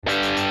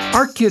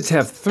Our kids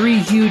have three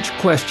huge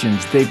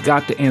questions they've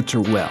got to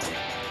answer well.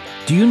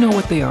 Do you know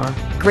what they are?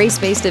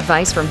 Grace-based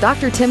advice from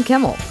Dr. Tim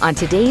Kimmel on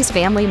today's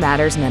Family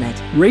Matters Minute.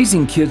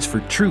 Raising kids for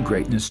true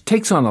greatness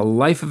takes on a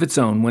life of its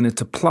own when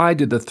it's applied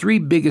to the three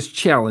biggest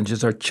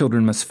challenges our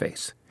children must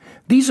face.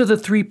 These are the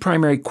three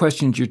primary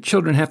questions your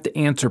children have to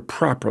answer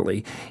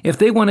properly if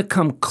they want to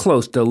come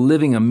close to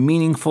living a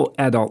meaningful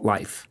adult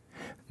life.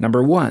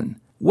 Number 1,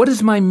 what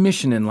is my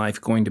mission in life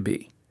going to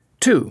be?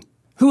 2,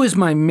 who is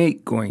my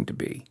mate going to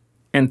be?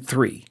 And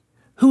 3,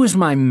 who is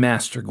my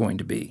master going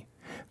to be?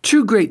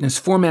 True greatness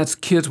formats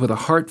kids with a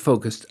heart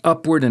focused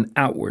upward and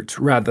outwards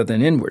rather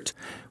than inwards.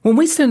 When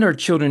we send our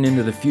children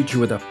into the future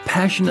with a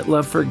passionate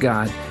love for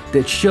God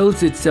that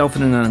shows itself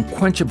in an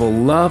unquenchable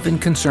love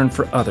and concern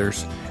for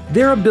others,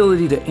 their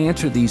ability to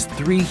answer these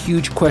three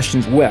huge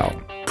questions well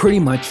pretty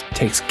much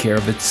takes care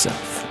of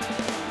itself.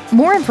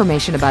 More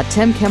information about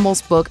Tim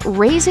Kimmel's book,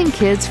 Raising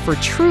Kids for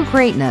True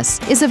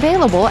Greatness, is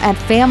available at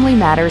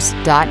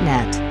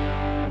FamilyMatters.net.